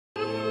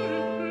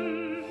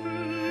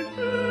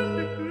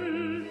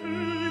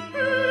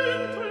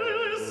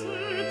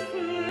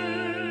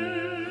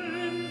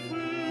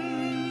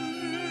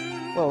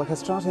the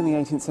castrati in the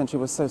 18th century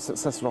were so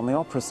successful on the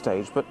opera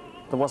stage, but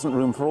there wasn't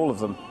room for all of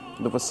them.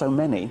 There were so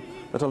many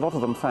that a lot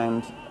of them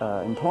found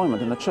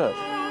employment in the church.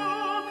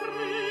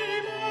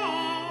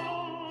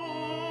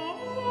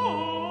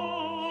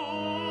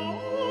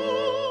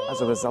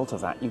 As a result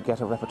of that, you get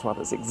a repertoire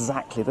that's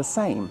exactly the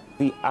same.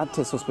 The Ad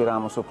te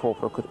suspiramus o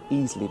Porpora could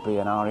easily be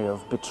an aria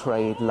of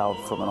betrayed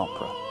love from an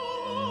opera.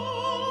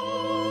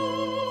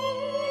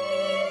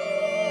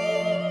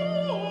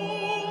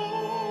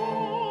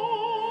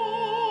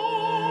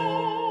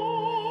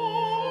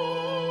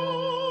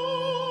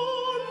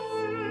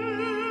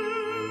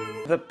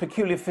 The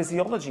peculiar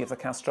physiology of the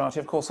castrati,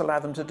 of course, allowed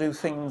them to do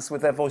things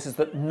with their voices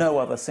that no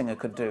other singer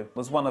could do.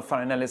 There's one of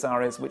Farinelli's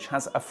arias which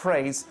has a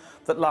phrase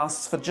that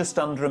lasts for just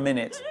under a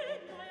minute.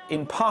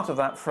 In part of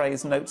that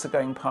phrase, notes are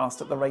going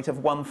past at the rate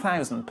of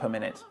 1,000 per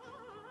minute.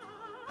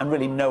 And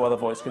really no other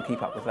voice could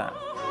keep up with that.